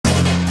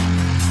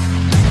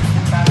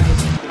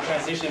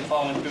position and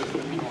following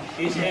through.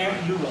 His hair,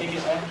 kick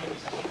his head.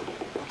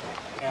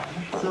 Yeah.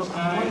 So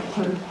I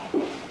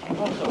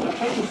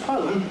try to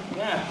follow.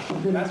 Yeah,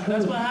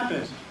 that's what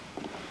happens.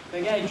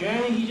 The guy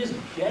generally, he just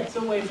gets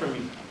away from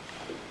you.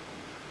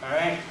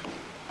 Alright?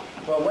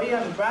 But what you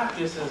have to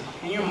practice is,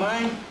 in your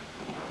mind,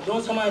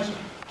 don't so much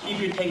keep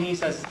your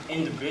techniques as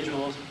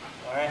individuals,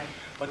 alright?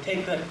 But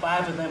take the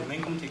 5 of them,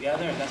 link them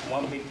together, and that's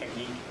one big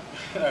technique.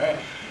 Alright?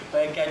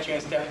 Like I catch you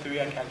in step 3,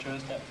 I catch you in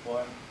step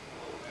 4.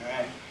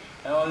 Alright?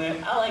 And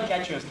I like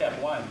catch you in step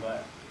 1,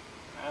 but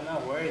I'm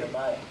not worried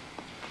about it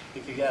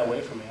if you get away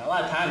from me. A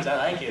lot of times I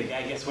like it. The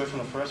guy gets away from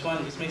the first one,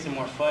 it just makes it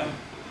more fun.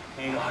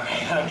 And you go,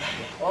 alright,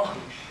 okay. Oh,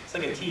 it's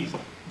like a tease,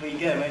 but you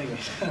get him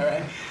anyways,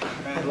 alright?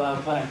 And it's a lot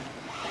of fun.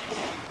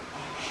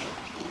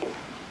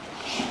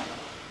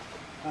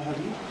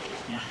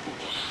 Yeah.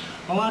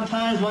 A lot of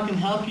times what can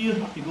help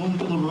you, you go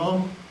into the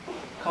row,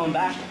 coming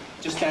back,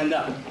 just stand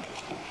up.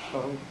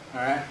 Oh.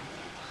 Alright?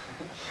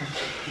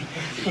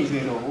 He's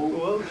gonna go, whoa,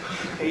 whoa.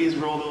 He's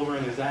rolled over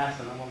in his ass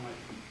and I'm on my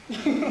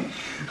feet.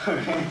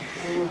 Alright?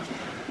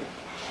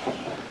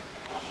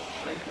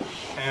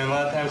 And a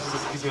lot of times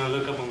he's gonna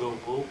look up and go,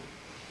 whoa.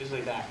 Just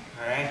like that,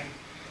 alright?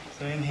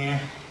 So in here.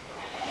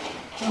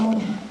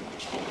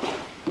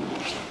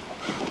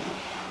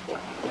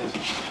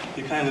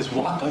 You kind of just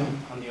walk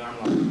on the arm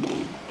lock.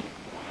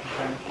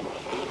 Okay.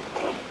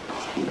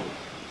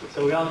 So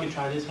we all can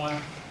try this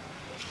one.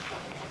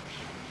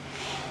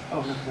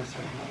 Oh, no, that's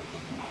right.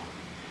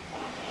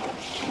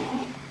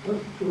 Go.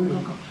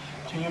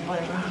 Turn your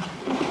body around.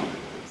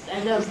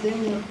 Stand up,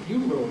 stand up. You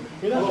roll.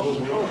 Get up. Okay.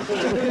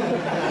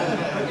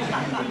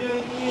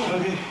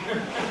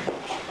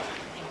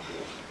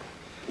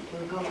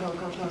 Go.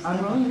 I'm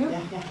rolling,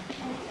 yeah? Yeah.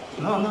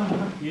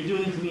 No. You're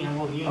doing it to me. I'm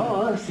rolling you.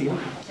 Oh, let's see. Go.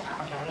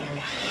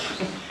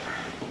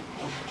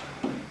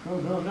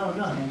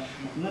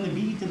 I'm gonna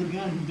beat you to the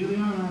gun. Do the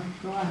arm.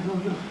 Go on,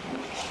 go.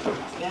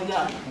 Stand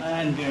up.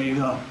 And there you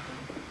go.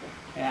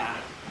 Yeah.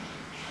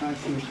 I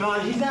see. So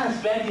he's not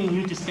expecting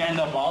you to stand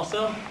up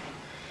also.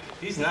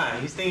 He's not.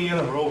 He's thinking you're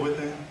gonna roll with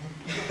him.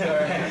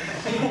 Alright?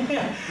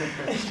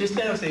 Just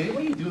stand up and say,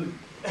 what are you doing?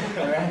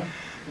 Alright?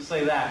 Just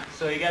like that.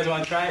 So you guys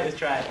wanna try it? Let's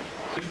try it.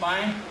 What you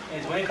find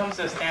is when it comes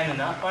to the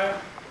standing up part,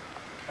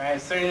 alright,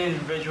 certain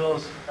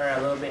individuals are a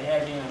little bit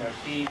heavy on their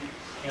feet,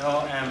 you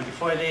know, and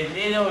before they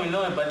don't even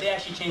know it, but they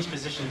actually changed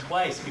position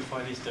twice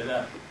before they stood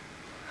up.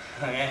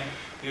 Okay?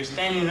 You're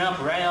standing up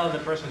right out of the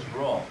person's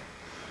roll.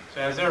 So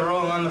as they're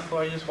rolling on the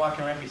floor, you're just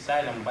walking right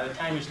beside them. By the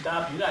time you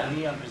stop, you got a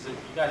knee on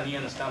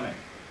the stomach.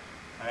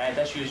 Alright,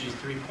 that's usually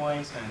 3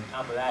 points, and on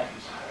top of that,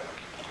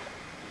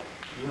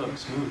 you look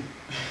smooth.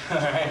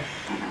 Alright?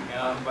 You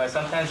know, but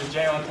sometimes the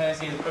general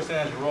tendency is the person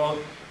has rolled,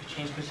 you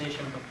change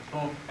position,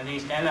 boom, and then you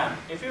stand up.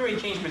 If you already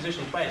changed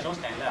position twice, don't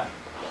stand up.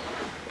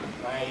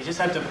 Alright, you just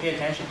have to pay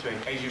attention to it,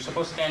 because you're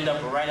supposed to stand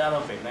up right out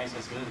of it, nice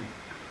and smoothly.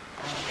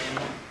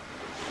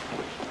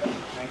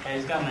 Okay,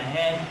 he's got my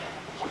head.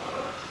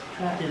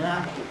 Trapped it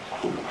up.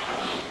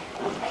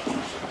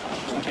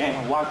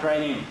 Okay, walk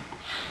right in.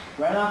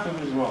 Right off of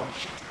his roll.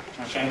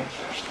 Okay?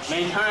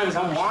 Many times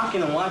I'm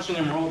walking and watching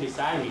him roll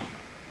beside me.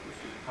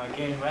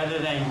 Okay, rather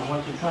than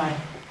what you try,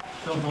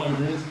 so avoid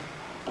this.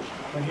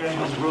 We're hearing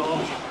his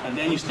roll, and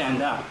then you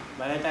stand up.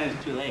 By that time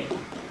it's too late.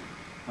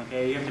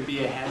 Okay, you have to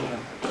be ahead of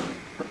him.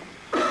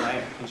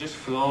 Right? And just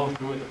flow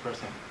through with the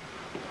person.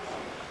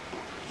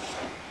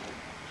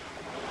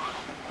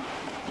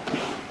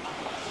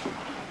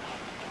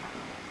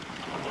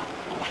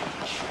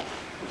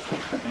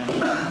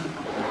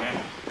 Okay.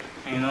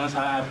 And you notice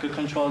how I have good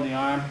control of the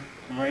arm.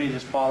 I'm ready to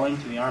just fall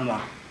into the arm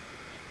lock.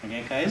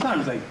 Okay, because his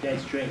arm's like dead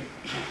straight.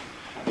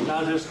 So I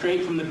was just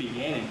straight from the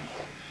beginning.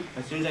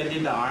 As soon as I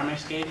did the arm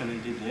escape and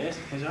then did this,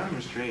 his arm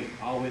was straight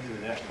all the way through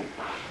there.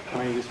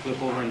 Or you just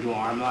flip over and do an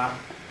arm lock.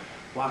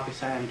 Walk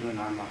beside him and do an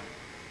arm lock.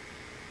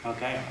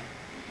 Okay?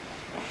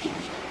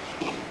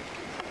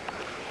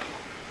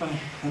 Okay,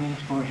 and then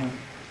for him.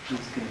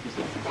 Just gonna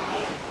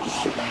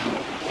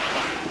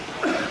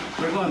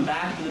We're going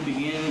back to the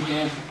beginning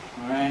again.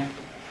 Alright?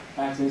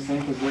 Back to the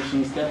same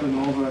position, stepping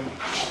over.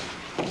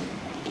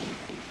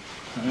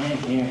 Alright,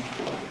 here.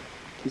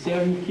 You see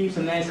how he keeps a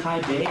nice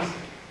high base?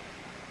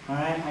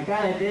 Alright, I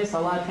got at this a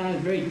lot of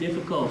times very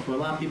difficult for a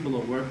lot of people to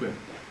work with.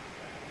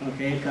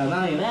 Okay, because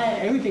not only that,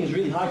 everything's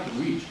really hard to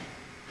reach.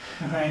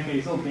 Alright, because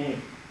he's so big.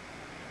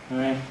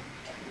 Alright?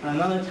 And a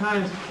lot of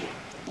times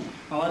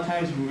we're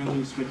going to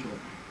do switch work.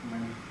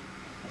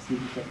 That's the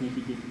technique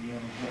you get to be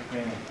able to hit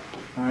right.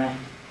 Alright?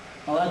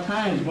 A lot of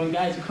times when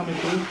guys are coming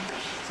through,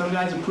 some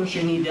guys will push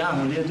your knee down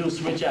and they'll do a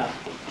switch out.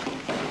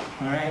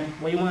 Alright?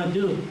 What you want to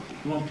do,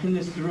 you want to pin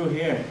this through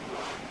here.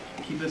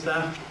 Keep this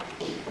up.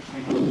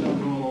 And don't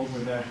roll over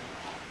there.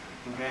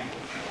 Okay?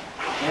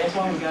 That's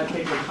why we gotta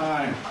take our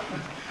time.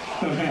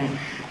 Okay?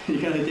 You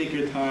gotta take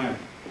your time.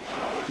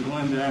 You go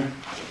in there.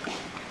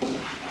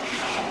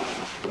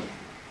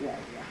 Yeah.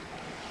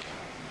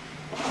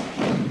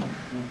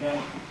 Okay?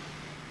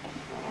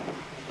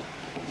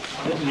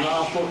 This is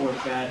all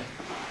footwork, Dad.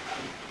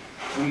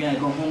 We gotta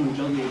go home and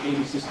juggle your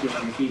baby sister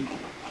on your feet.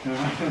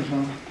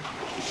 Alright?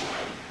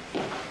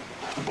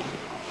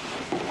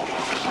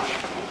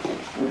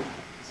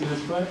 See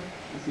this foot?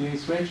 See the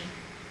switch?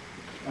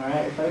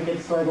 Alright, if I get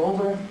this leg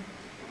over,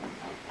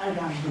 I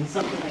got him in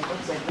something that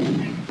looks like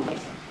that.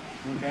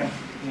 Okay,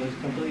 he's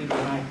completely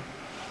behind.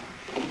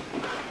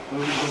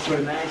 We'll just go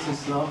nice and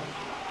slow.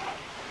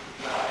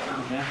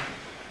 Okay.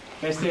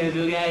 Best thing to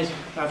do, guys,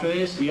 after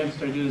this, you have to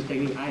start doing this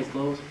technique, eyes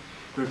closed.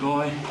 We're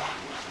going.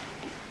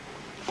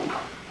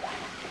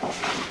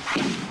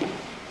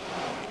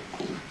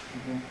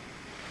 Okay.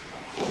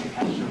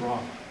 Catch the roll.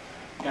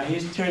 Now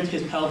he's turned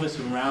his pelvis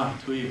around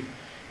to you.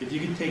 If you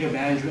can take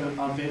advantage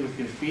of it with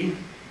your feet,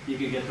 you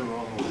can get the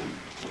roll over.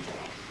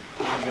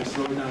 I'm going to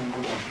slow down a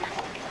little bit.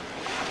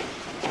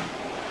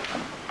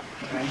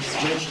 Alright,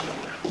 switch.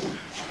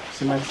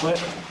 See my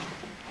foot?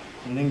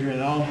 I'm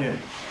lingering on here.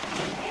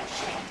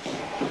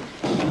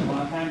 Well,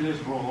 I'm trying to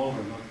just roll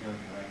over, look the other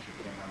direction.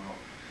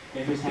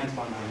 If his hand's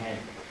on my head.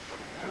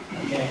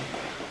 Okay.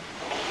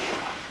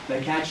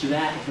 The catch to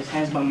that, if his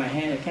hand's by my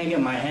head, I can't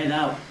get my head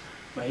out,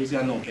 but he's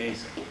got no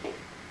base.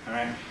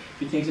 Alright? If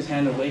he takes his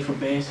hand away from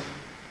base,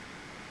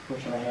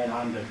 push my head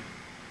under.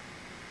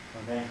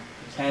 Okay?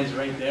 His hand's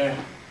right there.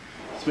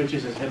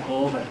 Switches his hip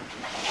over.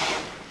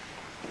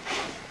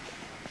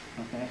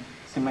 Okay?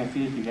 See my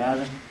feet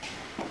together.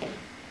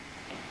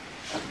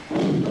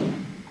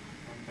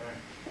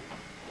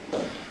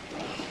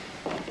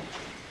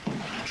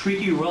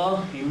 Tricky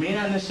roll. You may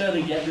not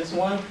necessarily get this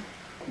one,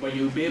 but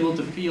you'll be able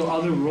to feel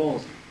other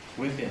rolls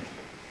with it.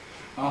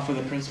 Off of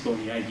the principle,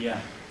 the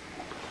idea.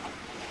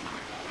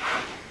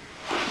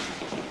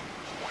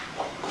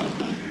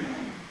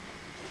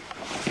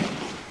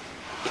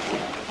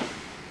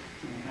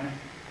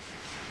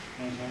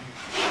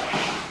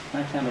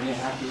 Next time I didn't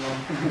have to roll.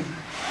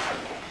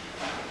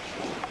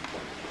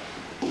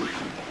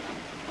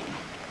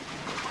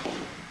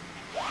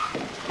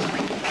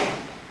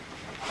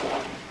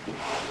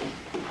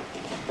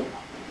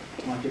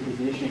 Watch your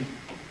position.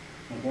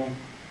 Okay.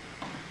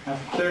 I've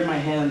third my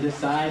hand on this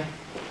side,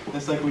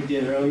 just like we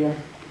did earlier.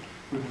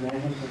 We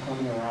prevent him from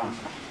coming around.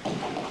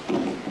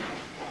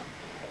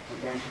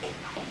 Okay.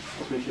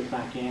 Switch it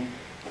back in.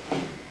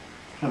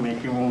 I'll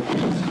make your move.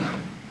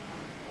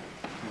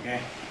 Okay.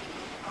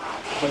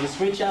 But the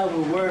switch out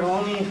will work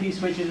only if he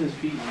switches his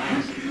feet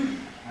nice.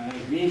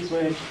 Big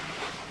switch.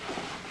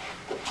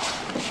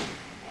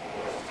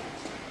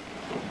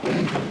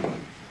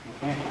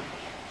 Okay.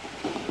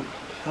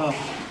 Oh.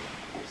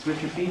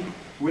 Switch your feet.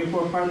 Wait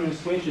for a partner to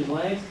switch his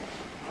legs.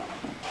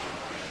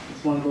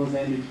 This one goes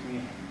in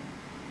between.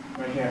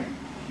 Right here.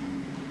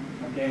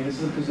 Okay, this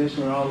is the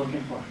position we're all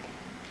looking for.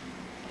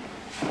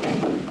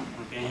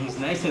 Okay, he's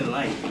nice and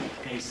light.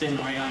 Okay, he's sitting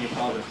right on your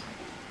pelvis.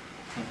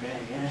 Okay,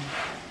 again.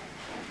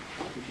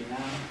 Push it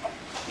down.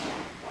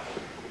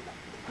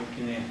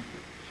 Looking in.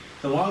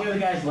 The longer the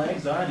guy's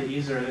legs are, the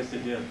easier it is to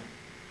do.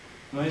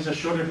 When he's a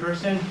shorter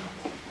person,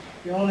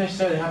 you don't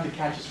necessarily have to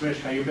catch a switch,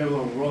 because you'll be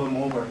able to roll him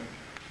over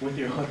with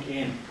your hook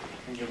in,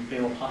 and you'll be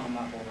able to pop him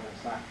up over the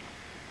side.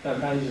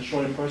 Now he's a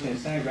shorter person,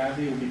 his center of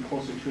gravity will be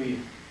closer to you.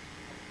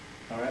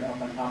 Alright,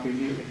 up on top of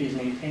you, if he's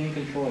maintaining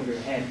control of your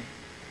head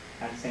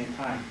at the same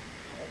time.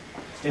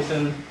 It's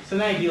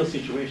an ideal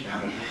situation.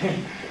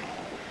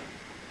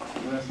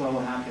 So that's what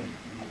will happen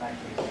in the back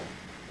case.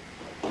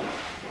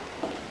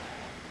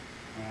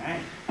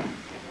 Alright.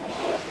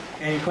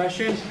 Any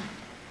questions?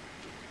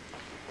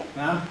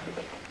 No?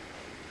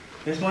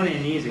 This one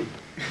ain't easy.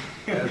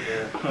 I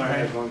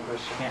have one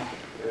question. Yeah.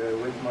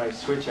 With my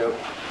switch out,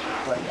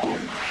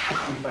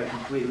 if I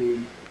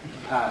completely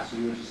pass,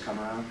 you would just come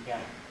around? Yeah.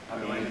 I'll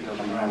roll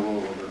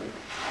over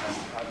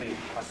it.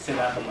 I'll sit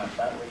up on my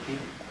butt with you.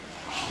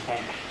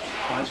 Okay.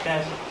 Watch,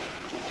 guys.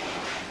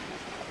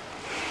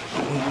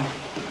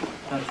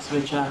 Let's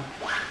switch up.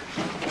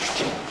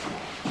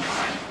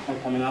 I'm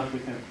coming up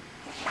with him.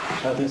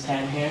 So this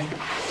hand here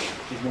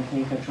is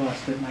maintaining control. I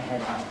split my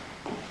head out.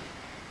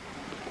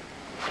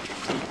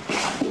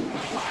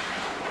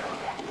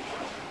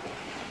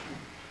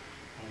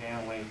 Okay,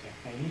 I'm waiting.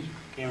 Hey, he's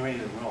getting ready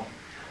to roll.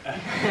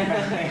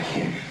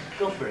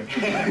 Go for it.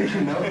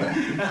 No.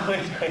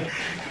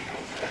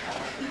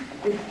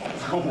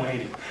 I'm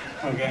waiting.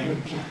 Okay.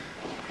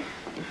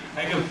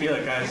 I can feel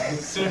it, guys.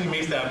 As soon as he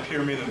makes that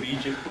pyramid of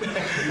Egypt,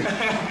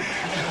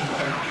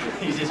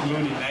 he's just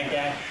moving that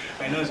guy.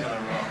 I know he's gonna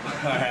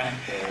roll. All right.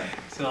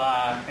 So,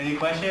 any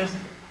questions?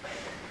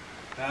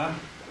 No? All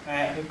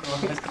right.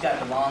 Cool. Let's get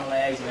the long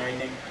legs and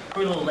everything.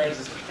 Her little legs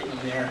just fit in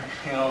there,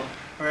 you know.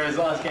 Whereas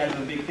all us guys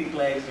with big, thick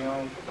legs, you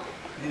know,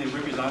 he need to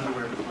rip his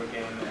underwear before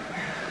getting there.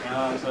 You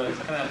know, so it's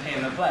kind of a pain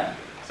in the butt.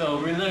 So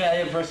we look at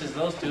it versus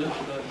those two. So,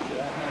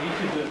 you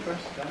should do it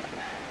first.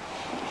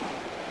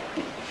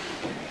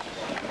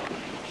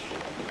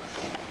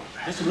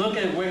 Just look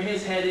at where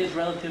his head is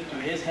relative to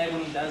his head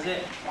when he does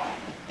it.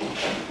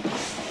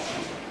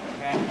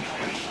 Okay?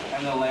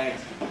 And the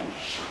legs.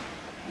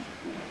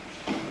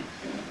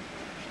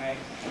 Okay?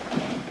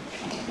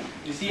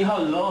 You see how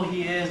low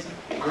he is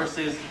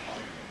versus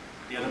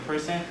the other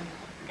person?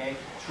 Okay?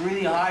 It's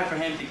really hard for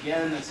him to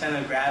get in the center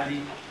of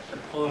gravity, to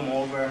pull him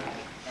over.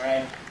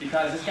 Alright?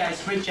 because this guy's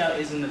switch out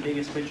isn't the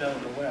biggest switch out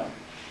in the world.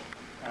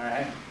 All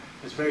right,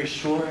 it's very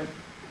short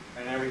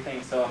and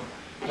everything. So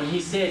when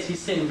he sits, he's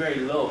sitting very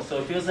low. So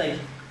it feels like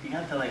you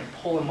have to like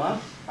pull him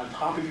up on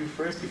top of you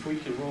first before you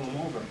can roll him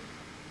over.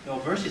 You know,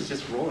 versus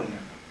just rolling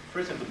him.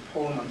 First you have to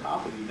pull him on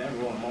top of you, then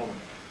roll him over.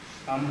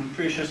 I'm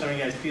pretty sure some of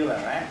you guys feel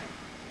that, right?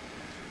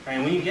 All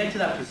right, when you get to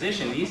that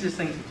position, the easiest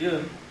thing to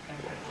do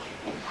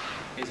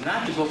is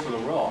not to go for the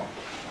roll.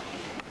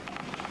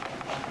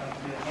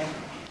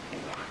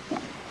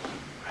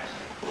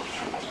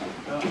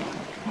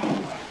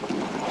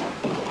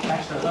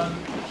 Catch the hook.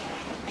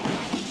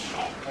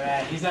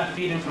 Alright, he's not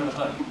feeding for the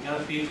hook. You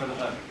gotta feed for the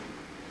hook.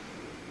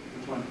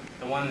 Which one?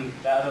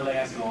 The other leg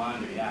has to go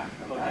under, yeah.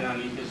 Hook it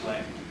underneath his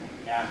leg.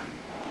 Yeah.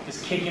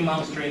 Just kick him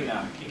out straight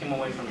now. Kick him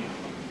away from you.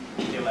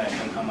 Kick your leg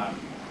and come out.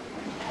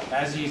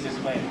 That's the easiest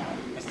way.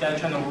 Instead of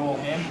trying to roll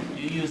him,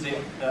 you use the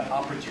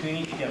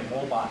opportunity to get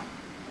mobile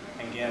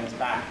and get his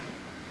back.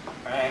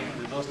 Alright,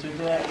 do those two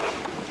do it?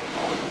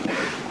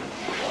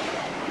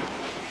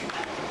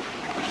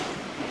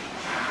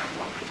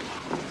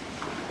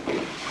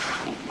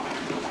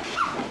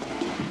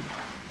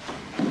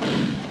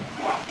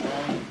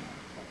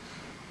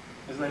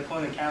 It's like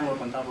putting a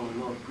cantaloupe on top of a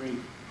little grape.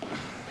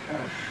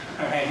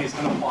 Alright, he's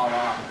gonna fall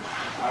off.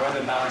 I'd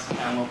rather balance the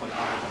cantaloupe on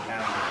top of the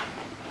cantaloupe.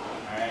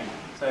 Alright?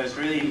 So it's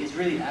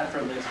really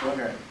effortless for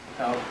her.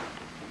 So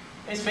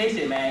let's face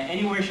it, man,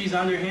 anywhere she's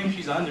under him,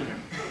 she's under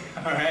him.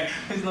 Alright?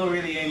 There's no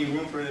really any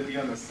room for her to be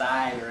on the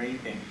side or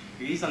anything.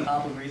 If he's on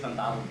top of her, he's on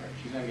top of her.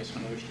 She's gonna get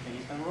smooshed and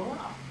he's gonna roll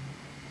off.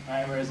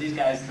 Alright, whereas these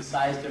guys, the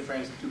size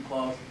difference is too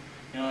close.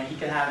 You know, he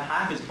could have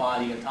half his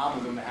body on top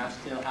of him and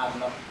still have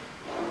enough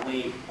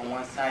weight on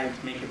one side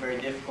to make it very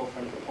difficult for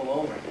him to pull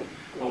over.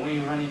 But when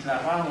you run into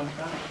that problem,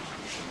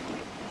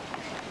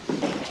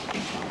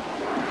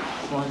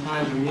 one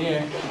time from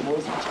here,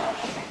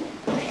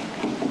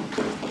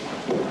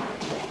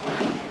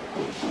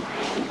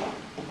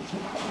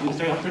 use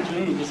their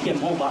opportunity, just get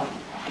mobile.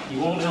 You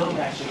won't be able to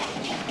catch it.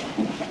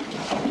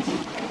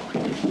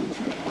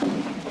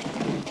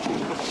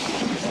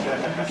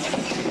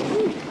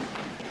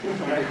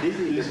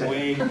 Just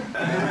wait.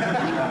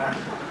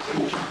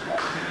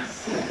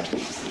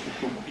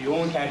 You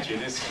won't catch it.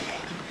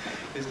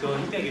 This girl,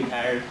 he's getting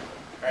tired.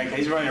 Right? 'Cause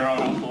he's running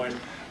around on floors.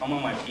 I'm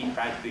on my feet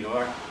practically,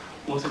 or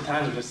most of the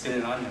time I'm just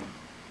sitting on him.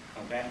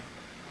 Okay?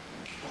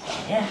 So,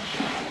 yeah.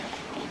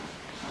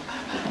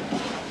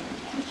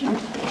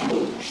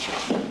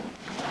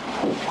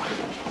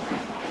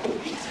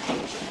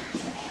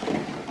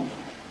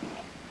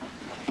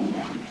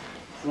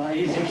 It's a lot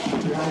easier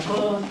to run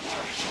close.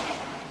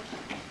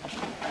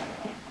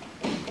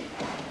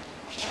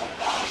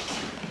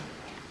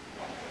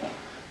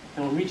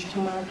 Don't reach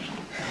too much.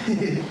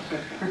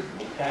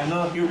 I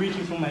know if you're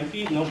reaching for my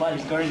feet,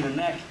 nobody's guarding the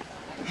neck.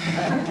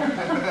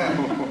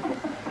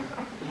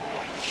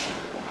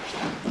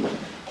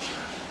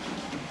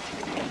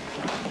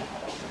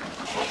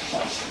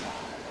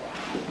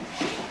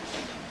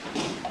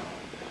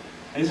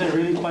 This is a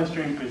really quite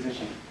strange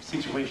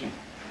situation.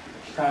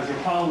 Because the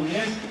problem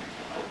is,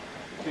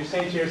 you're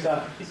saying to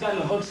yourself, he's got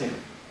no hooks in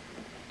it.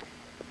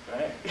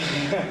 Right?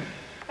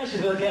 I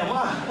should look at him,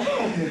 wow.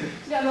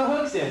 He's got no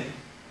hooks in it.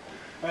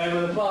 Right,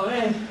 but the problem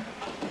is,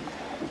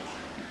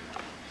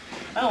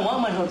 I don't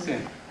want my hooks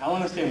in. I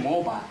want to stay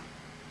mobile.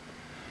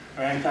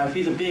 Alright, because if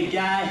he's a big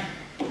guy,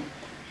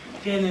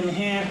 getting in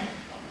here,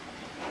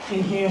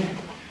 he's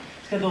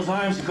got those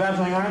arms, he grabs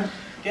my arms,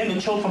 getting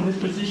the choke from this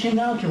position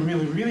now can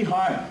really, really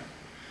hard.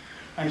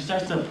 And he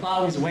starts to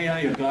plow his way out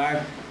of your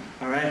guard.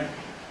 Alright?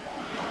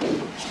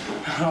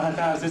 A lot of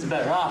times it's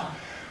better off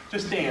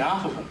just staying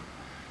off of him.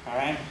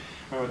 Alright?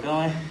 Where we're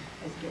going,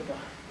 let's get going.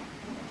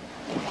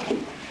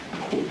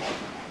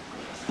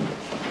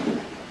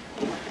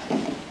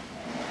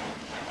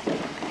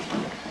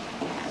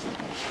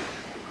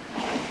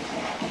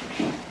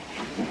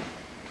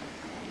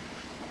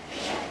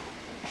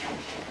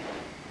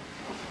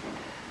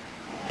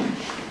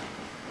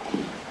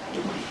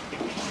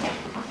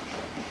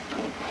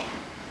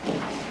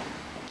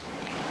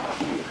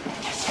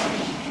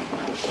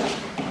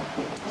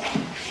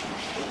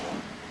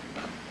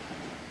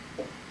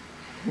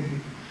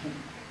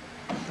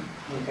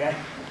 Okay.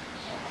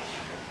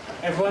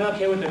 Everyone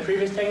okay with the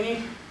previous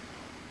technique?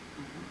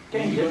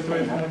 Can you go through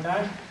it one more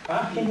time?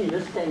 Huh? Can you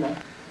just stand up?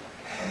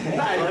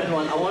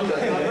 I want to.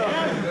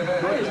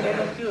 Stand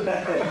up too.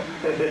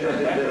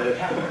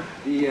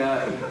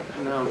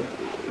 No,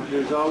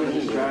 there's always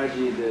a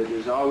strategy,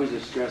 there's always a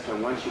stress that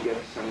once you get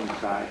to someone's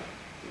side,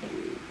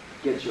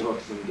 get your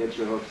hooks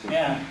in.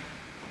 Yeah.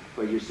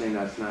 But you're saying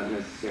that's not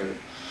necessary.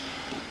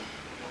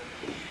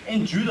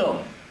 In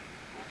judo,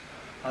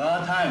 a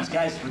lot of times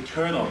guys with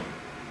turtle,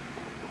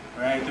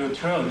 right? They're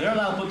turtle. They're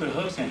allowed to put their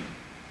hooks in.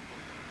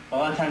 But a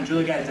lot of times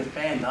judo guys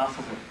defend off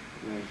of it.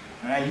 Right.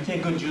 Alright, you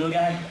take a good judo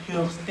guy,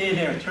 he'll stay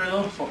there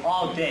turtle for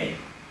all day.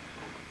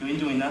 You ain't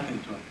doing nothing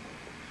to him.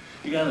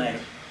 You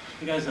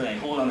guys are like,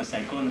 hold on a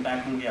sec, go in the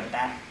back room, get a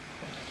bat.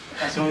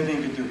 That's the only thing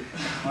you can do.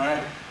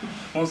 Alright?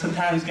 Most of the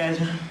time these guys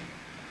are,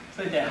 it's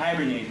like they're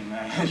hibernating,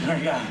 right? That's what I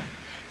got.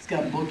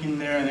 got a book in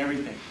there and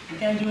everything. You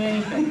can't do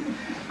anything.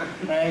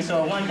 Right?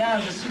 So one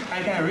time,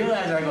 I kind of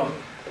realized, I go,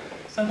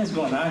 something's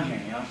going on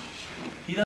here, you know?